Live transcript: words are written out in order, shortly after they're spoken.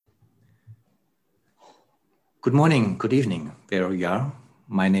Good morning, good evening, wherever you are.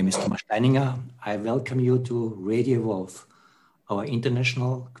 My name is Thomas Steininger. I welcome you to Radio Evolve, our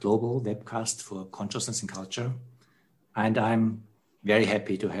international global webcast for consciousness and culture. And I'm very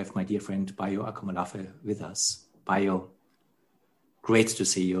happy to have my dear friend Bayo Akomolafe with us. Bayo, great to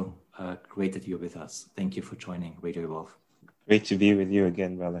see you. Great that you're with us. Thank you for joining Radio Evolve. Great to be with you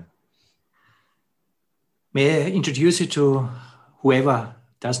again, brother. May I introduce you to whoever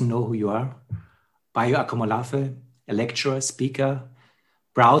doesn't know who you are? Bayo Akomolafe, a lecturer, speaker,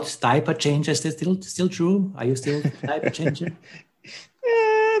 proud diaper changer. Is that still true? Are you still a diaper changer?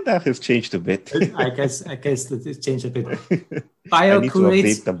 That has changed a bit. I guess that it's changed a bit. I need to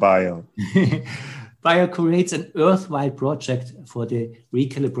update the bio. Bayo creates an earthwide project for the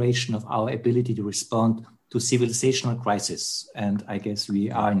recalibration of our ability to respond to civilizational crisis. And I guess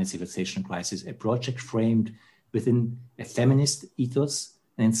we are in a civilizational crisis, a project framed within a feminist ethos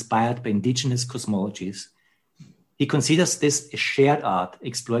and inspired by indigenous cosmologies. He considers this a shared art,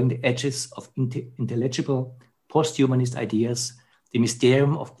 exploring the edges of intelligible post-humanist ideas, the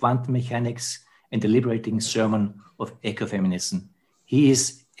mysterium of quantum mechanics, and the liberating sermon of ecofeminism. He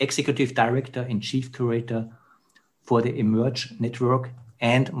is executive director and chief curator for the Emerge Network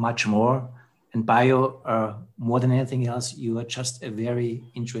and much more. And Bayo, more than anything else, you are just a very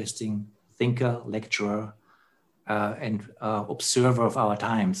interesting thinker, lecturer, and observer of our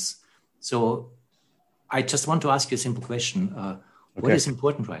times. So I just want to ask you a simple question. What is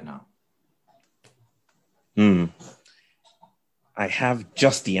important right now? I have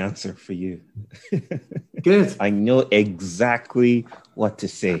just the answer for you. Good. I know exactly what to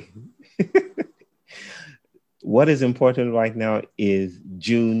say. What is important right now is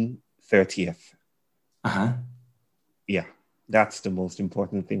June 30th. Uh-huh. Yeah, that's the most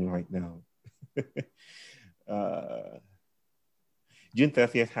important thing right now. June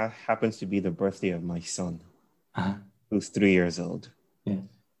 30th happens to be the birthday of my son, who's 3 years old.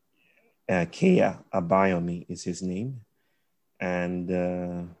 Yeah. Kea Abayomi is his name. And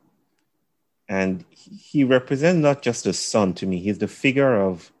he represents not just a son to me. He's the figure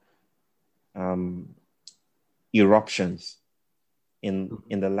of eruptions in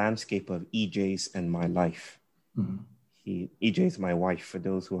the landscape of EJ's and my life. EJ is my wife, for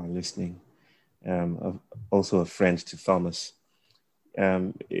those who are listening. Also a friend to Thomas.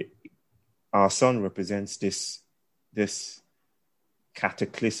 Our son represents this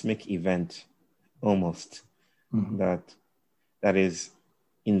cataclysmic event, almost, that is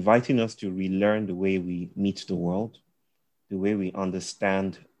inviting us to relearn the way we meet the world, the way we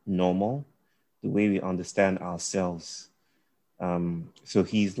understand normal, the way we understand ourselves. So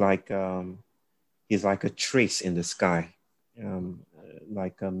he's like a trace in the sky,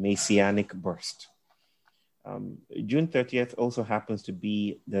 like a messianic burst. June 30th also happens to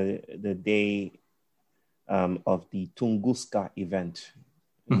be the day of the Tunguska event.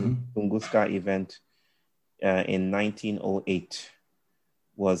 The Tunguska event in 1908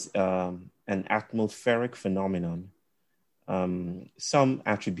 was an atmospheric phenomenon. Some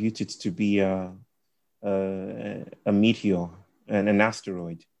attribute it to be a meteor and an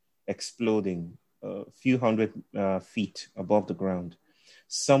asteroid exploding a few hundred feet above the ground,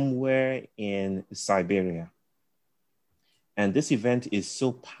 somewhere in Siberia. And this event is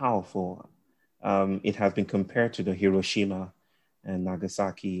so powerful. It has been compared to the Hiroshima and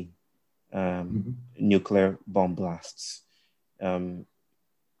Nagasaki nuclear bomb blasts.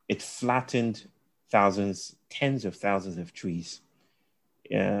 It flattened tens of thousands of trees.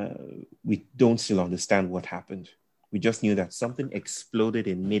 We don't still understand what happened. We just knew that something exploded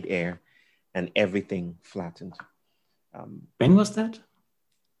in midair and everything flattened. When was that?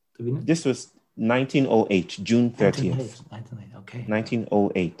 This was 1908, June 30th. 1908, okay.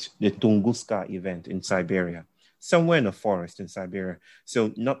 1908, the Tunguska event in Siberia, somewhere in a forest in Siberia.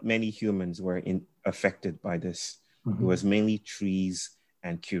 So not many humans were affected by this. It was mainly trees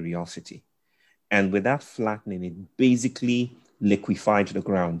and curiosity. And with that flattening, it basically liquefied the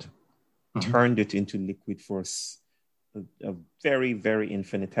ground, turned it into liquid for a very, very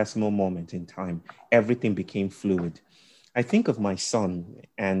infinitesimal moment in time. Everything became fluid. I think of my son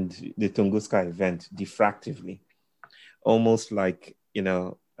and the Tunguska event diffractively, almost like,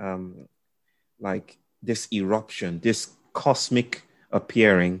 like this eruption, this cosmic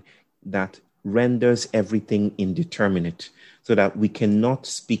appearing that renders everything indeterminate, so that we cannot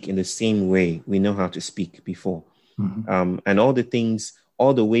speak in the same way we know how to speak before. And all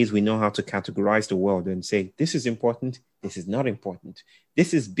the ways we know how to categorize the world and say, this is important, this is not important,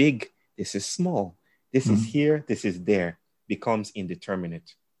 this is big, this is small, this is here, this is there, becomes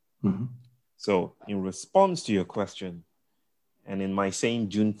indeterminate. So in response to your question, and in my saying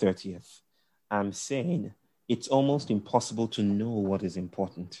June 30th, I'm saying it's almost impossible to know what is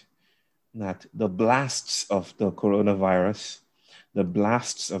important. That the blasts of the coronavirus, the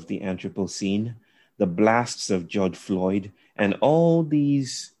blasts of the Anthropocene, the blasts of George Floyd, and all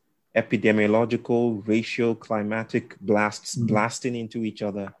these epidemiological, racial, climatic blasts blasting into each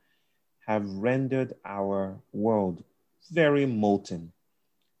other have rendered our world very molten.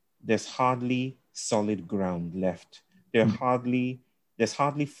 There's hardly solid ground left. There's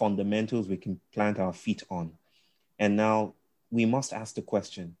hardly fundamentals we can plant our feet on. And now we must ask the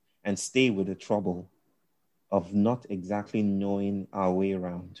question and stay with the trouble of not exactly knowing our way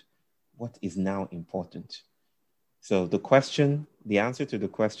around what is now important. So the answer to the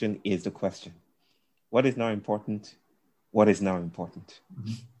question is the question. What is now important? What is now important?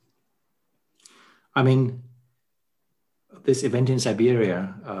 Mm-hmm. I mean, this event in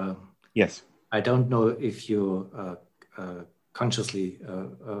Siberia, yes. I don't know if you consciously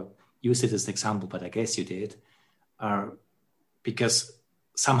used it as an example, but I guess you did, because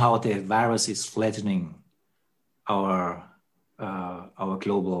somehow the virus is flattening our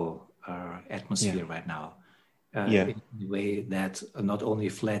global atmosphere right now in a way that not only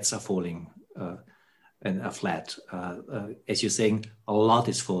flats are falling and are flat. As you're saying, a lot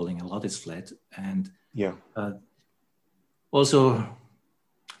is falling, a lot is flat. And also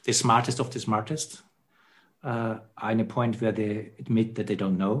the smartest of the smartest are in a point where they admit that they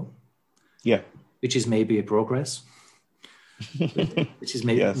don't know, which is maybe a progress, which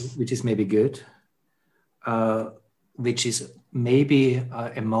is maybe good, which is maybe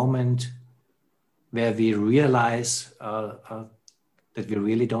a moment where we realize that we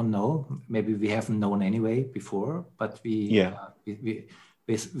really don't know. Maybe we haven't known anyway before, but we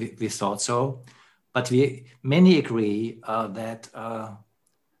thought so. But many agree that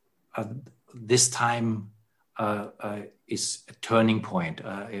this time is a turning point,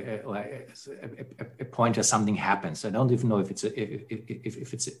 a point where something happens. I don't even know if it's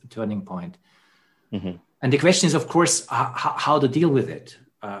a turning point. Mm-hmm. And the question is, of course, how to deal with it.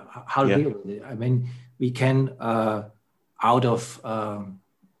 Deal with it. I mean, we can, out of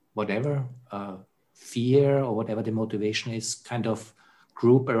whatever fear or whatever the motivation is, kind of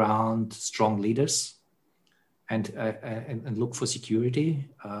group around strong leaders and look for security.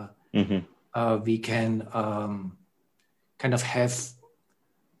 We can kind of have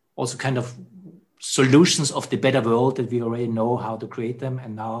also kind of solutions of the better world that we already know how to create them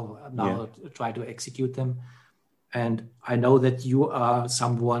and now try to execute them. And I know that you are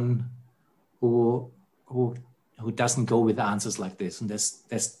someone who doesn't go with answers like this. And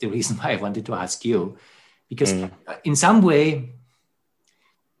that's the reason why I wanted to ask you, because in some way,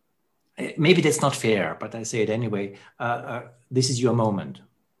 maybe that's not fair, but I say it anyway. This is your moment.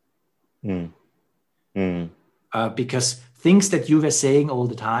 Because things that you were saying all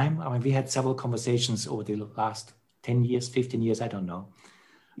the time, I mean, we had several conversations over the last 10 years, 15 years, I don't know.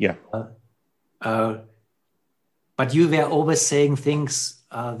 But you were always saying things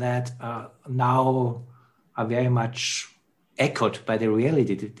that now are very much echoed by the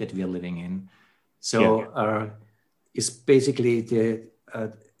reality that we are living in. So is basically the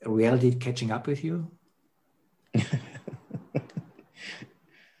reality catching up with you?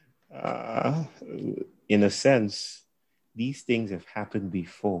 In a sense, these things have happened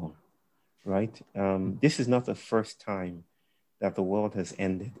before, right? This is not the first time that the world has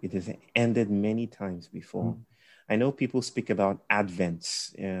ended. It has ended many times before. I know people speak about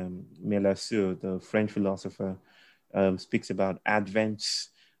advents. Melarceau, the French philosopher, speaks about advents.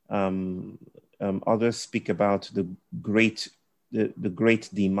 Others speak about the great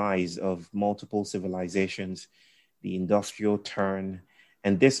demise of multiple civilizations, the industrial turn,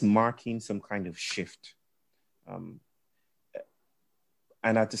 and this marking some kind of shift.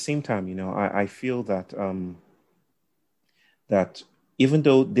 And at the same time, I feel that that even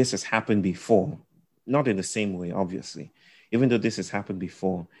though this has happened before, not in the same way, obviously, even though this has happened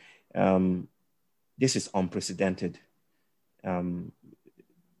before, this is unprecedented.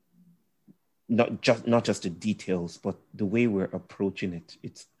 Not just the details, but the way we're approaching it.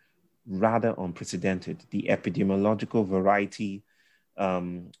 It's rather unprecedented. The epidemiological variety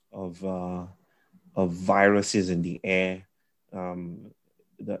of viruses in the air,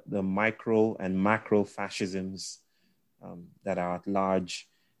 the micro and macro fascisms that are at large.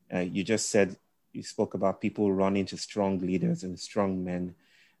 You spoke about people running to strong leaders and strong men.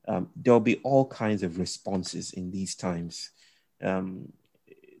 There'll be all kinds of responses in these times.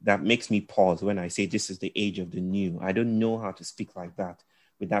 That makes me pause when I say this is the age of the new. I don't know how to speak like that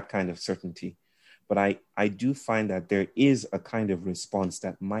with that kind of certainty. But I do find that there is a kind of response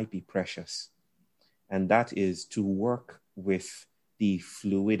that might be precious. And that is to work with the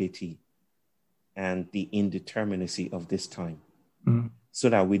fluidity and the indeterminacy of this time, so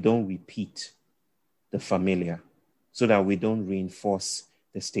that we don't repeat the familiar, so that we don't reinforce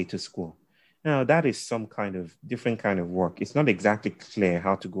the status quo. Now, that is some kind of different kind of work. It's not exactly clear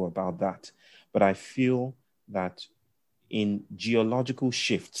how to go about that, but I feel that in geological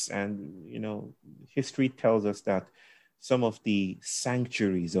shifts, and history tells us that some of the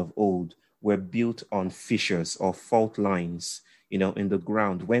sanctuaries of old were built on fissures or fault lines, in the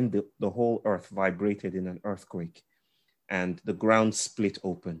ground when the whole earth vibrated in an earthquake and the ground split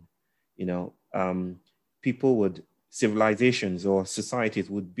open. Civilizations or societies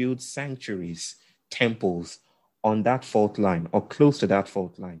would build sanctuaries, temples on that fault line or close to that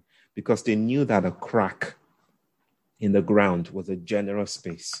fault line, because they knew that a crack in the ground was a generous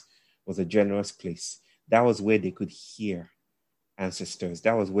space, was a generous place. That was where they could hear ancestors.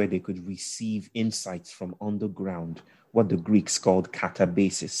 That was where they could receive insights from underground, what the Greeks called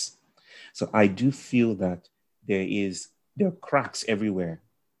katabasis. So I do feel that there are cracks everywhere.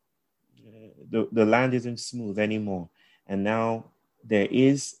 The land isn't smooth anymore. And now there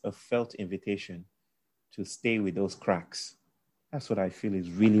is a felt invitation to stay with those cracks. That's what I feel is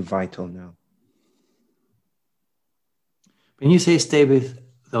really vital now. When you say stay with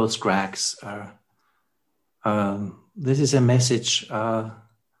those cracks, this is a message I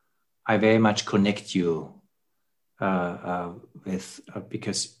very much connect you with,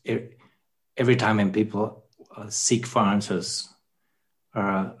 because every time when people seek for answers,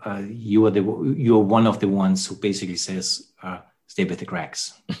 you are one of the ones who basically says, stay with the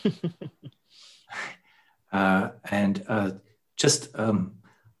cracks.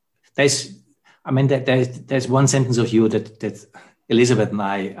 There's one sentence of you that Elizabeth and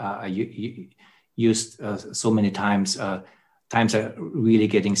I used so many times. Times are really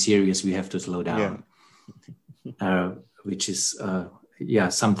getting serious. We have to slow down. Yeah. Which is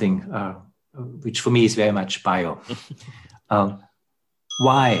something which for me is very much bio.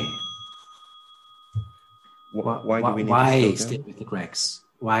 Why? Why do we need to slow stay down? with the cracks?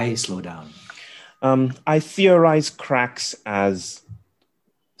 Why slow down? I theorize cracks as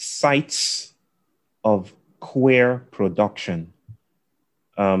sites of queer production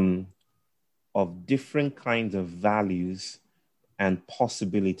of different kinds of values and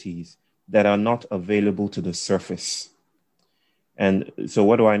possibilities that are not available to the surface. And so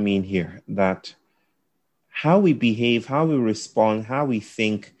what do I mean here? That how we behave, how we respond, how we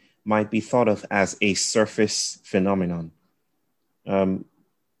think might be thought of as a surface phenomenon.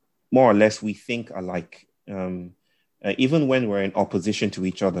 More or less, we think alike. Even when we're in opposition to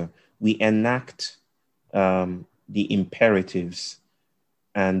each other, we enact the imperatives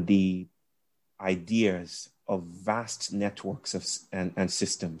and the ideas of vast networks and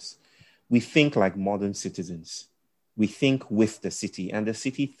systems. We think like modern citizens. We think with the city, and the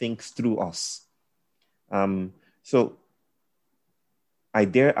city thinks through us. So I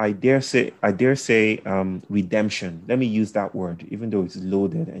dare say redemption. Let me use that word, even though it's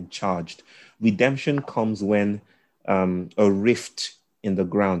loaded and charged. Redemption comes when a rift in the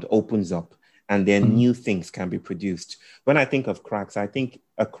ground opens up, and then new things can be produced. When I think of cracks, I think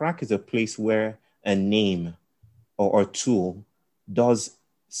a crack is a place where a name or tool does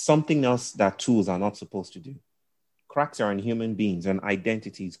something else that tools are not supposed to do. Cracks are in human beings and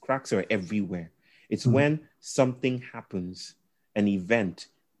identities. Cracks are everywhere. It's when something happens, an event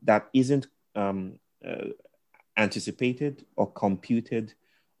that isn't anticipated or computed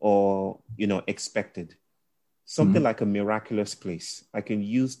or expected. Something like a miraculous place. I can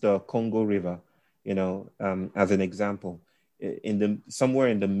use the Congo River, as an example. Somewhere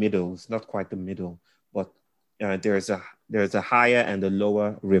in the middle, it's not quite the middle, but there's a higher and a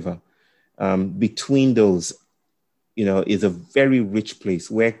lower river. Between those, is a very rich place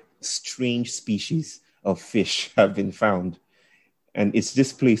where strange species of fish have been found. And it's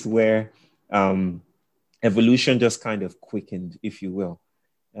this place where evolution just kind of quickened, if you will.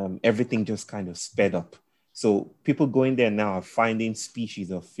 Everything just kind of sped up. So people going there now are finding species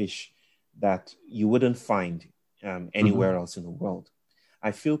of fish that you wouldn't find anywhere else in the world.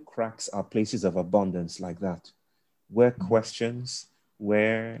 I feel cracks are places of abundance like that, where questions,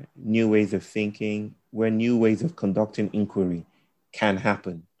 where new ways of thinking, where new ways of conducting inquiry can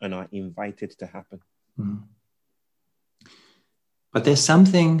happen and are invited to happen. But there's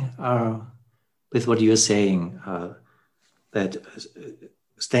something with what you're saying that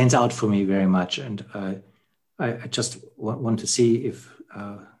stands out for me very much, and I just want to see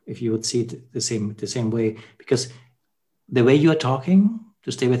if you would see it the same way, because the way you are talking,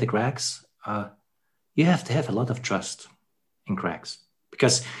 to stay with the cracks, you have to have a lot of trust in cracks,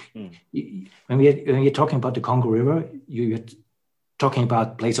 because when you're talking about the Congo River, you're talking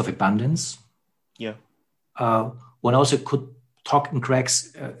about place of abundance, Yeah. One also could talk in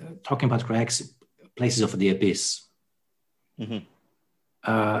cracks, talking about cracks, places of the abyss. Mm-hmm.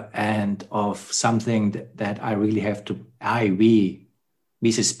 And of something that I really have to, we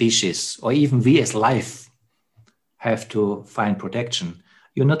as a species, or even we as life, have to find protection.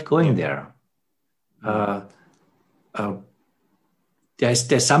 You're not going there.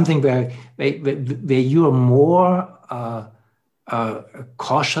 There's something where you are more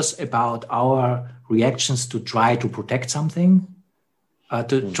cautious about our reactions to try to protect something,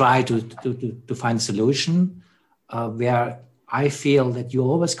 to try to find a solution, where I feel that you're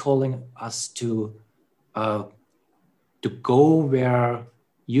always calling us to go where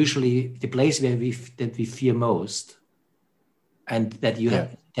usually the place where we fear most, and that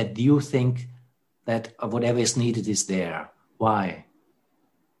you think that whatever is needed is there. Why?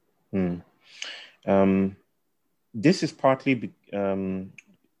 This is partly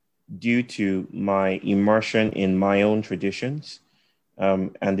due to my immersion in my own traditions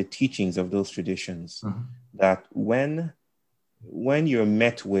and the teachings of those traditions. That when you're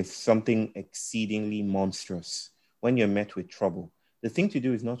met with something exceedingly monstrous, when you're met with trouble, the thing to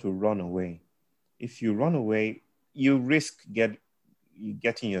do is not to run away. If you run away, you risk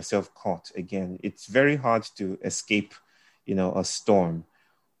getting yourself caught again. It's very hard to escape, a storm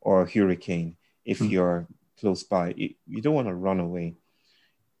or a hurricane if you're close by. You don't want to run away.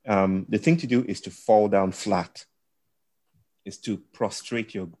 The thing to do is to fall down flat, is to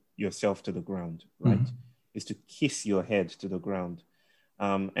prostrate yourself to the ground, right? Is to kiss your head to the ground.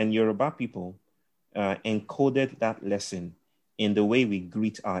 And Yoruba people encoded that lesson in the way we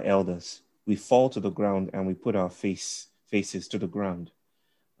greet our elders. We fall to the ground and we put our faces to the ground.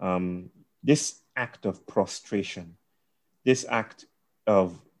 This act of prostration, this act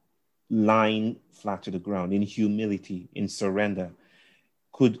of lying flat to the ground in humility, in surrender,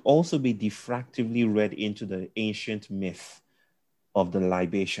 could also be diffractively read into the ancient myth of the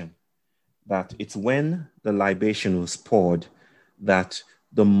libation. That it's when the libation was poured that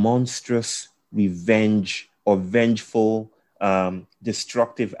the monstrous revenge or vengeful,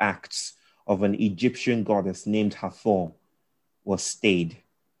 destructive acts of an Egyptian goddess named Hathor was stayed.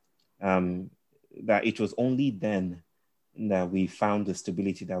 That it was only then that we found the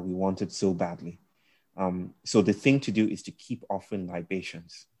stability that we wanted so badly. So the thing to do is to keep offering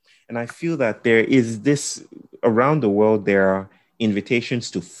libations. And I feel that there is this, around the world, there are invitations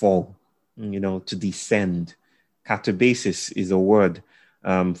to fall, to descend. Katabasis is a word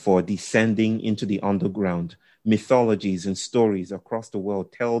for descending into the underground. Mythologies and stories across the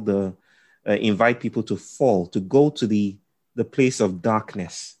world invite people to fall, to go to the place of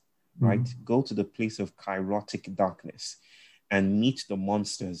darkness, right? Go to the place of kairotic darkness and meet the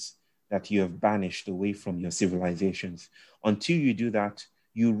monsters that you have banished away from your civilizations. Until you do that,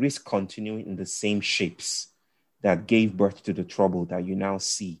 you risk continuing in the same shapes that gave birth to the trouble that you now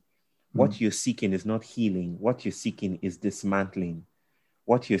see. What you're seeking is not healing. What you're seeking is dismantling.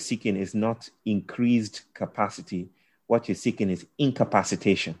 What you're seeking is not increased capacity. What you're seeking is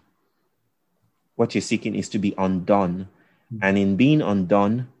incapacitation. What you're seeking is to be undone. And in being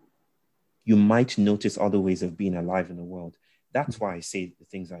undone, you might notice other ways of being alive in the world. That's why I say the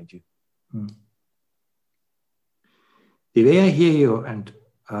things I do. The way I hear you, and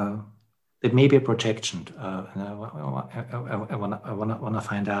there may be a projection, and I want to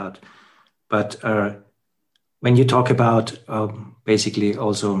find out. But when you talk about basically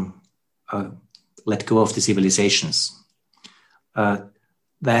also let go of the civilizations, that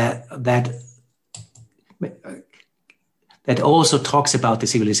also talks about the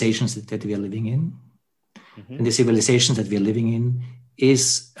civilizations that we are living in. And the civilizations that we are living in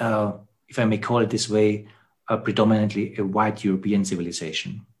is, if I may call it this way, predominantly a white European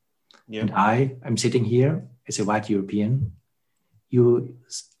civilization. Yeah. And I am sitting here as a white European. You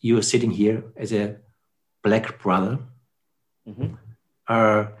are sitting here as a black brother.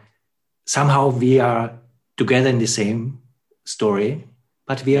 Somehow we are together in the same story,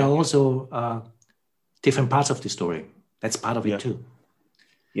 but we are also different parts of the story. That's part of it too.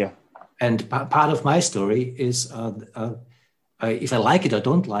 Yeah. And part of my story is, if I like it or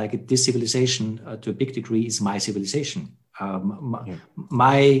don't like it, this civilization, to a big degree, is my civilization.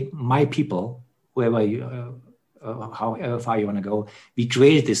 My people, whoever however far you want to go, we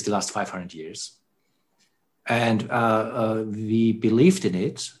created this the last 500 years. And we believed in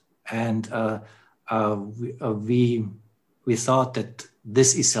it. And we thought that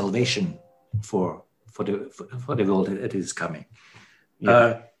this is salvation for the world that is coming.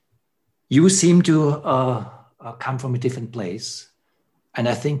 You seem to come from a different place, and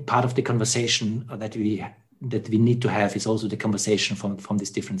I think part of the conversation that we need to have is also the conversation from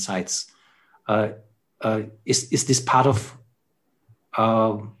these different sides. Is this part of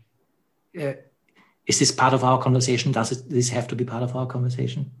is this part of our conversation? Does this have to be part of our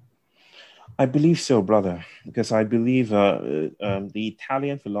conversation? I believe so, brother, because I believe the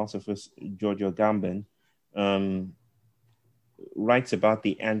Italian philosopher Giorgio Agamben writes about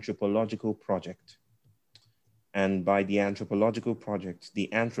the anthropological project. And by the anthropological project,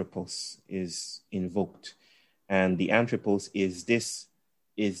 the anthropos is invoked. And the anthropos is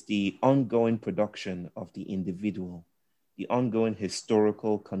the ongoing production of the individual, the ongoing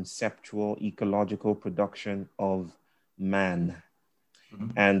historical, conceptual, ecological production of man.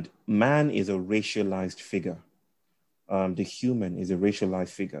 Mm-hmm. And man is a racialized figure. The human is a racialized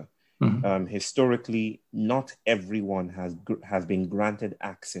figure. Mm-hmm. Historically, not everyone has been granted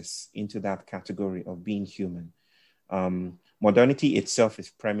access into that category of being human. Modernity itself is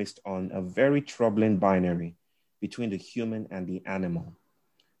premised on a very troubling binary between the human and the animal.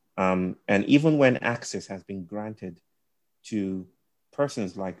 And even when access has been granted to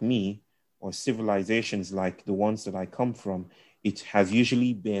persons like me or civilizations like the ones that I come from, it has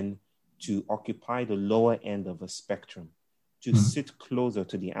usually been to occupy the lower end of a spectrum, to sit closer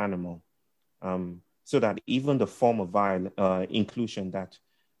to the animal, so that even the form of inclusion that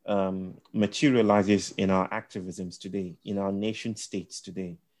materializes in our activisms today, in our nation states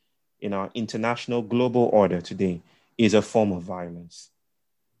today, in our international global order today, is a form of violence,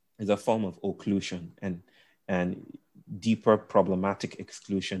 is a form of occlusion and deeper problematic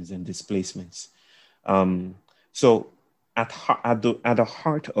exclusions and displacements. So at the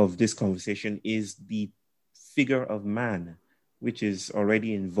heart of this conversation is the figure of man, which is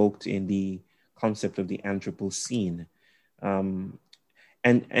already invoked in the concept of the Anthropocene. And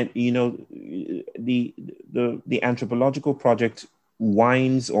you know, the anthropological project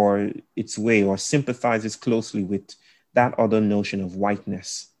winds or its way or sympathizes closely with that other notion of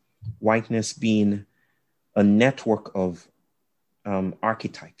whiteness being a network of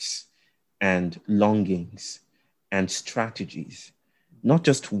archetypes and longings and strategies, not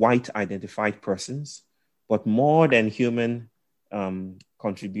just white identified persons, but more than human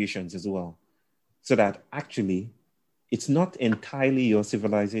contributions as well. So that actually, it's not entirely your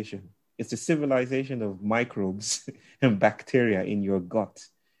civilization. It's the civilization of microbes and bacteria in your gut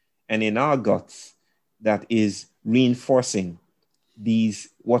and in our guts that is reinforcing these,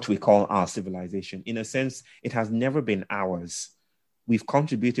 what we call our civilization. In a sense, it has never been ours. We've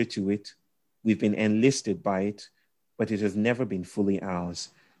contributed to it. We've been enlisted by it, but it has never been fully ours.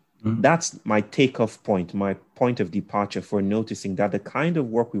 Mm-hmm. That's my takeoff point, my point of departure for noticing that the kind of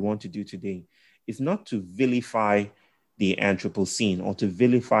work we want to do today is not to vilify the Anthropocene or to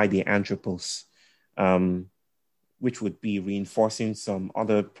vilify the anthropos, which would be reinforcing some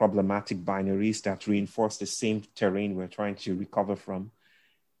other problematic binaries that reinforce the same terrain we're trying to recover from.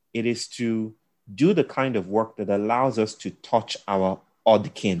 It is to do the kind of work that allows us to touch our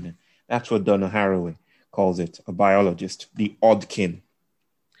oddkin. That's what Donna Haraway calls it, a biologist, the oddkin.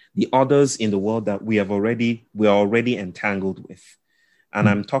 The others in the world that we're already entangled with. And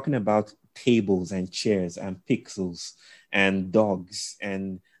I'm talking about tables and chairs and pixels and dogs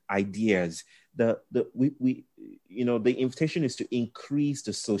and ideas. The invitation is to increase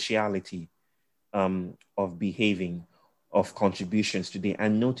the sociality of behaving, of contributions today,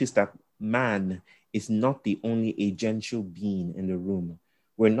 and notice that man is not the only agential being in the room.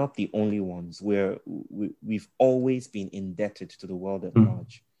 We're not the only ones. We've always been indebted to the world at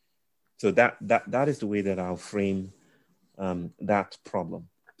large. So that is the way that I'll frame that problem.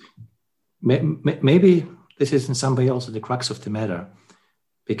 Maybe this is in some way also the crux of the matter,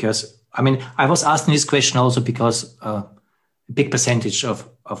 because I mean, I was asking this question also because a big percentage of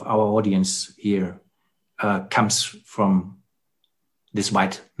our audience here comes from this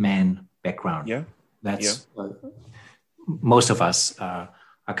white man background. Yeah, that's most of us are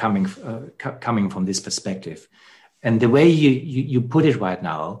coming from this perspective, and the way you put it right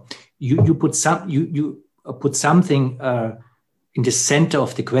now, you put something in the center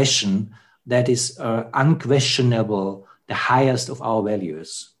of the question that is unquestionable, the highest of our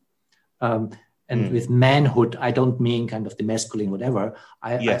values. With manhood, I don't mean kind of the masculine, whatever.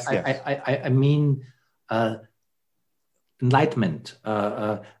 I mean enlightenment,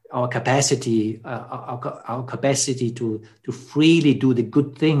 our capacity, our capacity to freely do the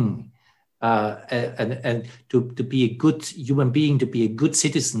good thing, and to be a good human being, to be a good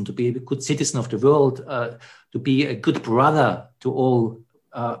citizen, to be a good citizen of the world, to be a good brother to all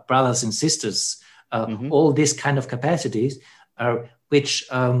brothers and sisters, all these kind of capacities, which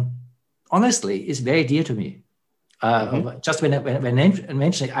honestly is very dear to me. Just when I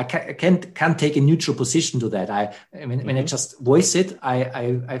mention it, I can't take a neutral position to that. When I just voice it,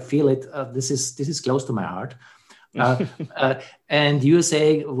 I feel it. This is close to my heart. And you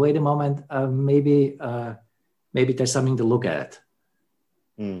say, wait a moment, maybe there's something to look at.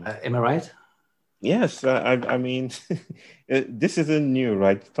 Am I right? Yes, I mean, this isn't new,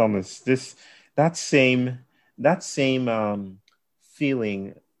 right, Thomas? That same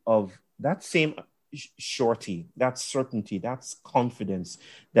feeling of that same surety, that certainty, that's confidence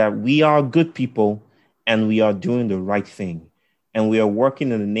that we are good people and we are doing the right thing, and we are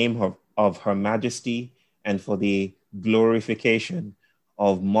working in the name of Her Majesty and for the glorification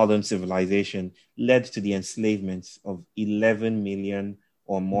of modern civilization, led to the enslavement of 11 million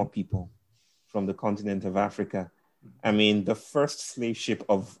or more people from the continent of Africa. I mean, the first slave ship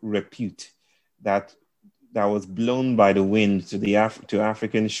of repute that was blown by the wind to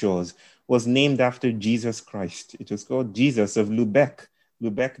African shores was named after Jesus Christ. It was called Jesus of Lubeck.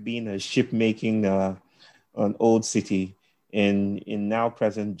 Lubeck being a ship-making, an old city in now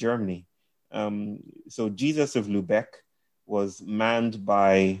present Germany. So Jesus of Lubeck was manned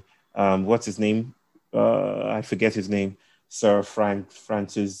by, what's his name? I forget his name. Sir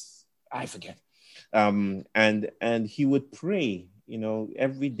Francis, I forget. And he would pray,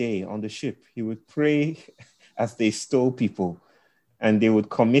 every day on the ship. He would pray as they stole people, and they would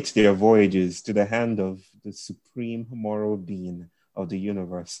commit their voyages to the hand of the supreme moral being of the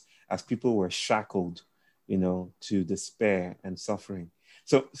universe as people were shackled, to despair and suffering.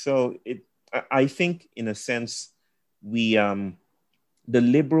 So I think, in a sense, the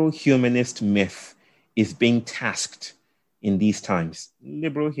liberal humanist myth is being tasked in these times.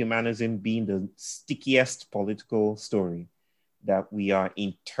 Liberal humanism being the stickiest political story, that we are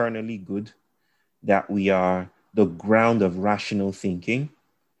internally good, that we are the ground of rational thinking,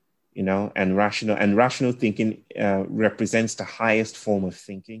 and rational thinking represents the highest form of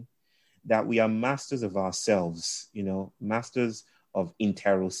thinking, that we are masters of ourselves, masters of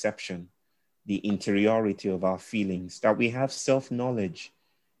interoception, the interiority of our feelings, that we have self-knowledge,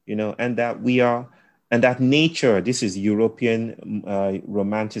 and that nature, this is European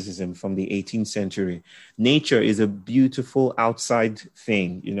romanticism from the 18th century. Nature is a beautiful outside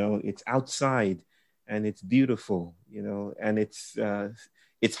thing, it's outside and it's beautiful, and it's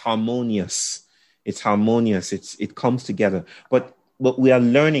harmonious. It's harmonious. It comes together. But we are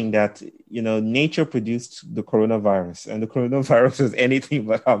learning that, nature produced the coronavirus, and the coronavirus is anything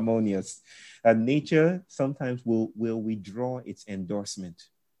but harmonious. And nature sometimes will withdraw its endorsement,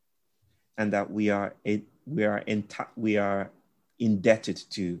 and that we are indebted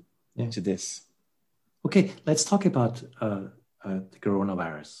to this. Okay, let's talk about the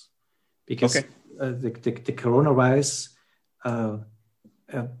coronavirus, because the coronavirus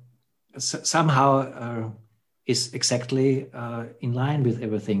somehow is exactly in line with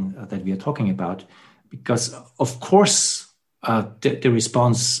everything that we are talking about, because of course the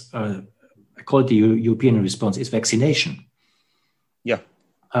response, I call it the European response, is vaccination. Yeah.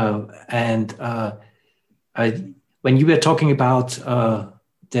 And when you were talking about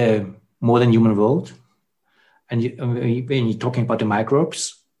the more than human world, and when you're talking about the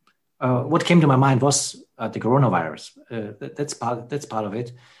microbes, what came to my mind was the coronavirus. That's part of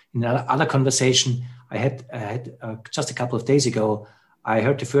it. In another conversation I had just a couple of days ago, I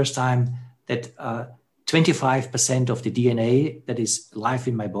heard the first time that 25% of the DNA that is live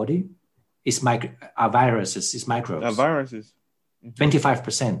in my body are viruses, is microbes. Viruses.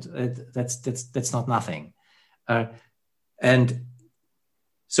 25%. That's not nothing. And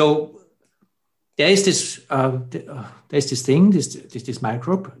so there is this thing, this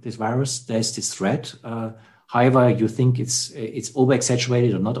microbe, this virus. There's this threat. However, you think it's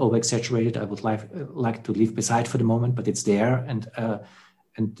over-exaggerated or not over-exaggerated, I would like to leave beside for the moment, but it's there, and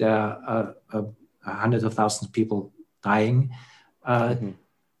hundreds of thousands of people dying,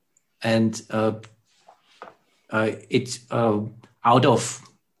 and it out of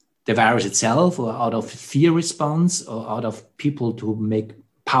the virus itself, or out of fear response, or out of people to make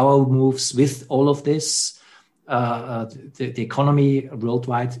power moves with all of this. The economy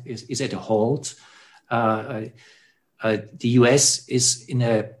worldwide is at a halt. The US is in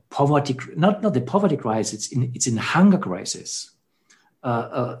a poverty, not the poverty crisis, it's in a hunger crisis,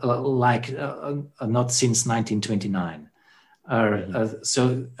 like not since 1929.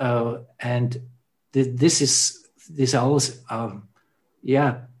 And these are always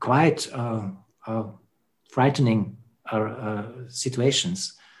quite frightening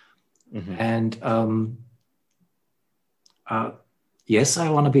situations. And yes, I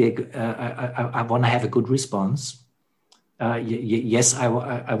want to be. I want to have a good response. Yes, I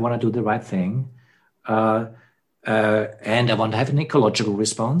want to do the right thing. And I want to have an ecological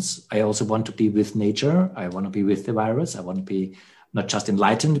response. I also want to be with nature. I want to be with the virus. I want to be not just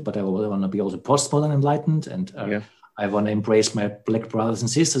enlightened, but I want to be also postmodern enlightened. And I want to embrace my Black brothers and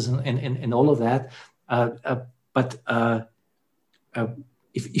sisters and all of that.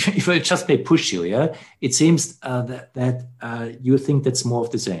 If I just may push you, it seems that you think that's more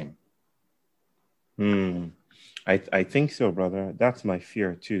of the same. I think so, brother. That's my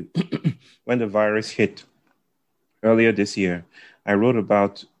fear too. When the virus hit earlier this year, I wrote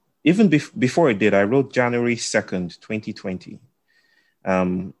about, even before it did, I wrote January 2nd, 2020,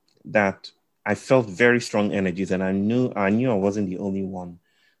 that I felt very strong energies, and I knew I wasn't the only one.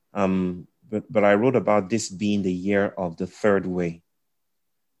 But I wrote about this being the year of the third way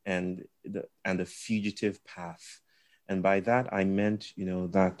and the fugitive path. And by that, I meant,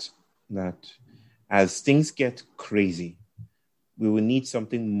 that as things get crazy, we will need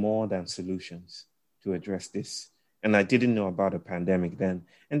something more than solutions to address this. And I didn't know about a pandemic then.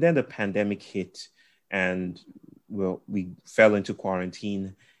 And then the pandemic hit, and we fell into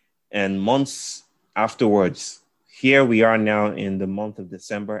quarantine. And months afterwards, here we are now in the month of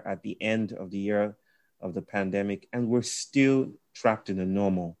December, at the end of the year of the pandemic, and we're still trapped in the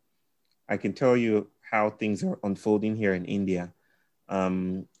normal. I can tell you how things are unfolding here in India.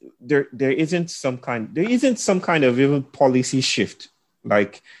 There isn't some kind of even policy shift.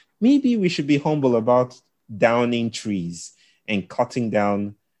 Like, maybe we should be humble about downing trees and cutting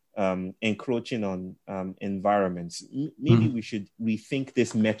down, encroaching on environments. Maybe we should rethink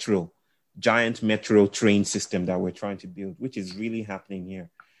this giant metro train system that we're trying to build, which is really happening here.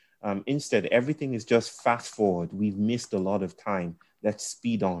 Instead, everything is just fast forward. We've missed a lot of time. Let's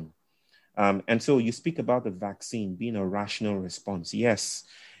speed on. And so you speak about the vaccine being a rational response. Yes,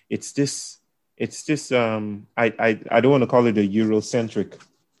 it's this, I don't want to call it a Eurocentric,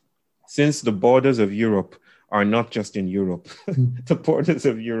 since the borders of Europe are not just in Europe. The borders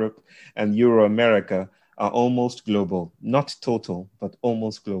of Europe and Euro-America are almost global, not total, but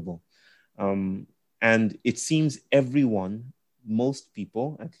almost global. And it seems most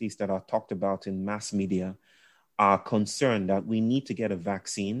people, at least that are talked about in mass media, are concerned that we need to get a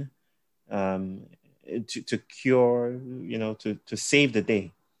vaccine to cure, to save the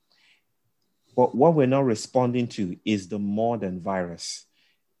day. But what we're now responding to is the modern virus.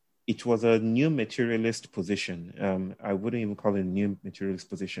 It was a new materialist position. I wouldn't even call it a new materialist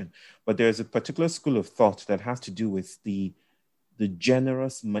position, but there's a particular school of thought that has to do with the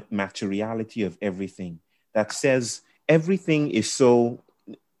generous materiality of everything, that says everything is so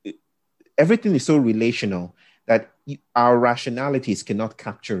relational that our rationalities cannot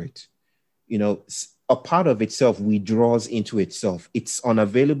capture it. A part of itself withdraws into itself. It's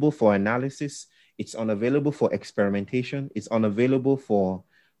unavailable for analysis. It's unavailable for experimentation. It's unavailable for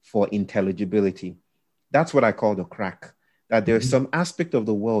intelligibility. That's what I call the crack. That there's some aspect of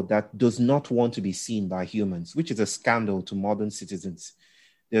the world that does not want to be seen by humans, which is a scandal to modern citizens.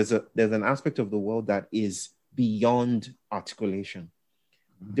 There's an aspect of the world that is beyond articulation.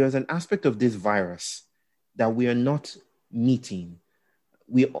 There's an aspect of this virus that we are not meeting.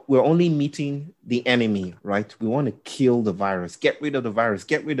 We're only meeting the enemy, right? We want to kill the virus, get rid of the virus,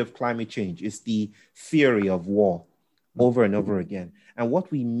 get rid of climate change. It's the theory of war over and over again. And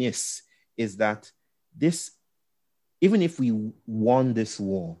what we miss is that even if we won this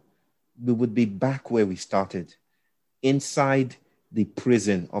war, we would be back where we started, inside the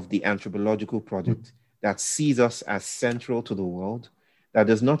prison of the anthropological project that sees us as central to the world, that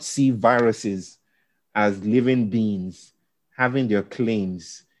does not see viruses as living beings having their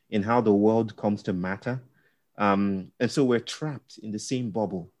claims in how the world comes to matter. And so we're trapped in the same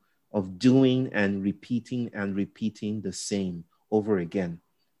bubble of doing and repeating the same over again.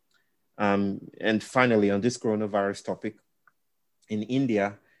 And finally, on this coronavirus topic, in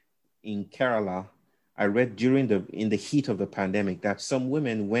India, in Kerala, I read in the heat of the pandemic that some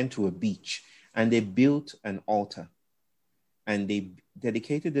women went to a beach and they built an altar, and they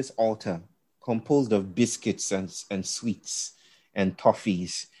dedicated this altar composed of biscuits and sweets and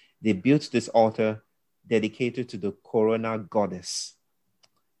toffees. They built this altar dedicated to the Corona goddess.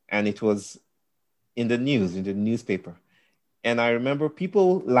 And it was in the newspaper. And I remember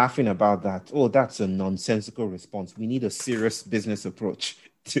people laughing about that. Oh, that's a nonsensical response. We need a serious business approach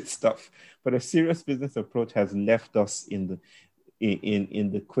to stuff. But a serious business approach has left us in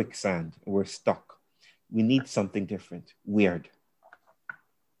the quicksand. We're stuck. We need something different, weird.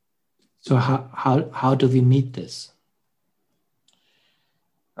 So how do we meet this?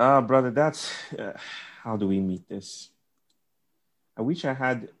 Brother, that's how do we meet this? I wish I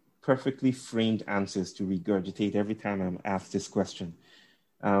had perfectly framed answers to regurgitate every time I'm asked this question.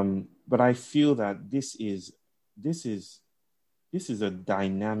 But I feel that this is this is a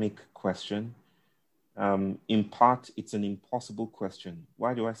dynamic question. In part, it's an impossible question.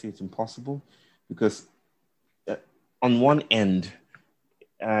 Why do I say it's impossible? Because on one end,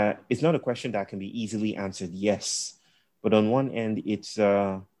 it's not a question that can be easily answered yes, but on one end, it's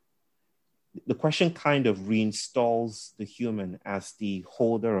the question kind of reinstalls the human as the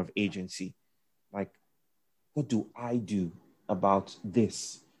holder of agency. Like, what do I do about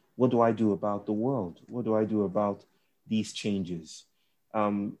this? What do I do about the world? What do I do about these changes?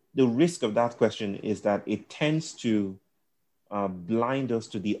 The risk of that question is that it tends to blind us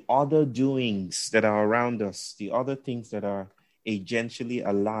to the other doings that are around us, the other things that are agentially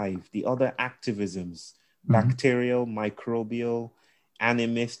alive, the other activisms, bacterial, microbial,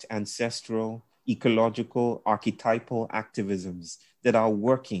 animist, ancestral, ecological, archetypal activisms that are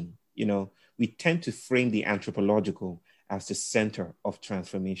working. You know, we tend to frame the anthropological as the center of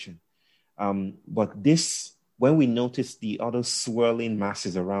transformation. But this, when we notice the other swirling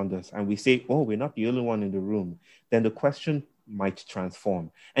masses around us and we say, oh, we're not the only one in the room, then the question might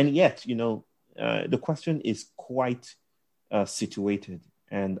transform. And yet, you know, the question is quite situated.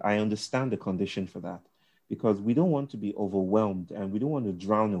 And I understand the condition for that, because we don't want to be overwhelmed and we don't want to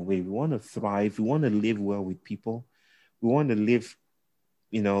drown away. We want to thrive. We want to live well with people. We want to live,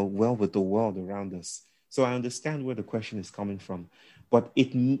 you know, well with the world around us. So I understand where the question is coming from, but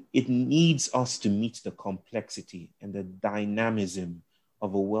it needs us to meet the complexity and the dynamism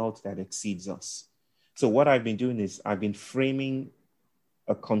of a world that exceeds us. So what I've been doing is I've been framing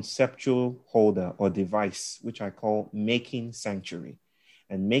a conceptual holder or device, which I call Making Sanctuary.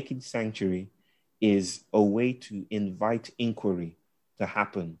 And Making Sanctuary is a way to invite inquiry to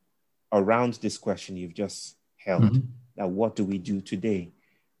happen around this question you've just held. Now, what do we do today?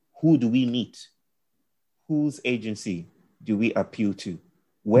 Who do we meet? Whose agency do we appeal to?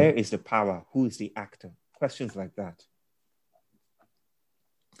 Where is the power? Who is the actor? Questions like that.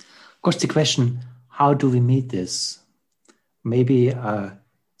 Of course, the question, how do we meet this? Maybe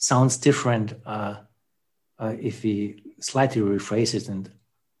sounds different if we slightly rephrase it and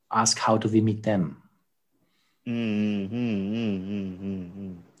ask, how do we meet them?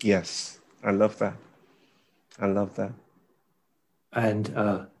 Yes, I love that. I love that.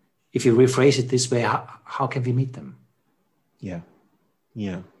 And if you rephrase it this way, how can we meet them? Yeah.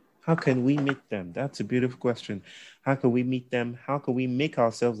 How can we meet them? That's a beautiful question. How can we meet them? How can we make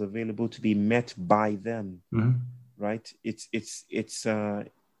ourselves available to be met by them? Right? It's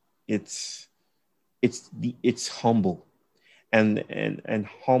humble, and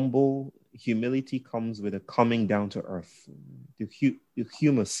humble humility comes with a coming down to earth. The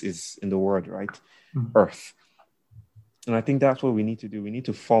humus is in the word, right? Earth. And I think that's what we need to do. We need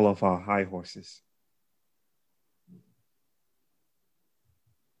to fall off our high horses.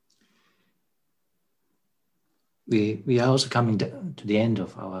 We are also coming to the end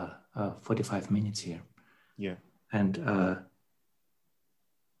of our 45 minutes here. Yeah. And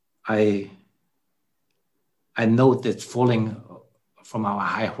I know that falling from our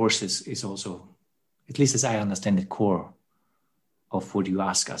high horses is also, at least as I understand the core of what you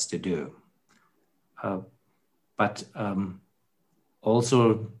ask us to do. But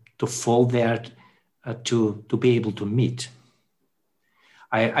also to fall there to be able to meet.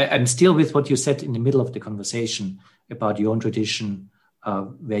 I'm still with what you said in the middle of the conversation about your own tradition,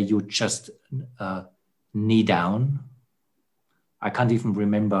 where you just knee down. I can't even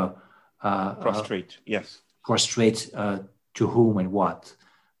remember. Prostrate, yes. Prostrate to whom and what,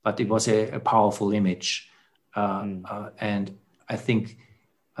 but it was a powerful image. And I think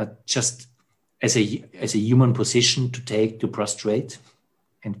just as a human position to take, to prostrate,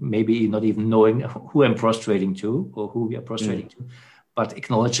 and maybe not even knowing who I'm prostrating to or who we are prostrating to, but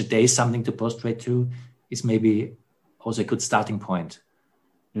acknowledge that there is something to prostrate to is maybe also a good starting point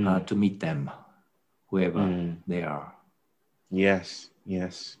to meet them, whoever they are. Yes.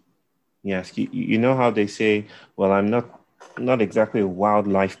 You know how they say, well, I'm not exactly a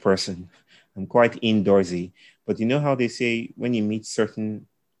wildlife person. I'm quite indoorsy. But you know how they say when you meet certain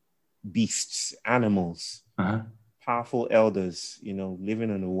beasts, animals, powerful elders, you know, living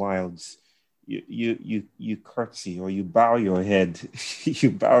in the wilds, you curtsy or you bow your head.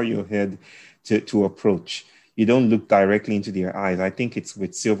 You bow your head to approach. You don't look directly into their eyes. I think it's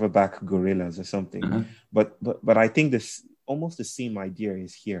with silverback gorillas or something. But I think this almost the same idea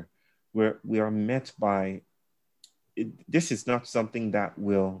is here, where we are met by. This is not something that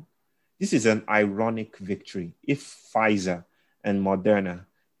will. This is an ironic victory. If Pfizer and Moderna,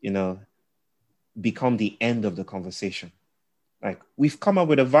 you know, become the end of the conversation. Like, we've come up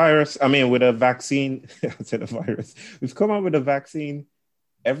with a vaccine. I said a virus. We've come up with a vaccine.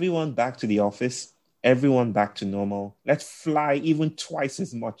 Everyone back to the office. everyone back to normal. Let's fly even twice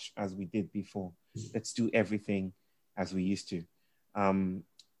as much as we did before. Let's do everything as we used to.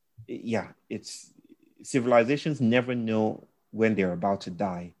 It's civilizations never know when they're about to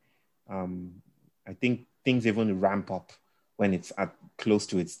die. I think things even ramp up when it's close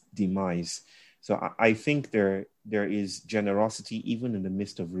to its demise. So I think there is generosity even in the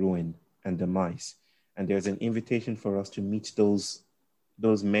midst of ruin and demise. And there's an invitation for us to meet those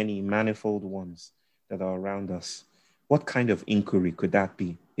many manifold ones that are around us. What kind of inquiry could that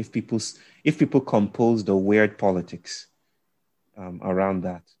be if people composed a weird politics around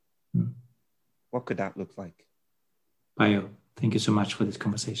that? What could that look like? Bayo, thank you so much for this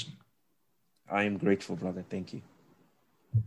conversation. I am grateful, brother. Thank you.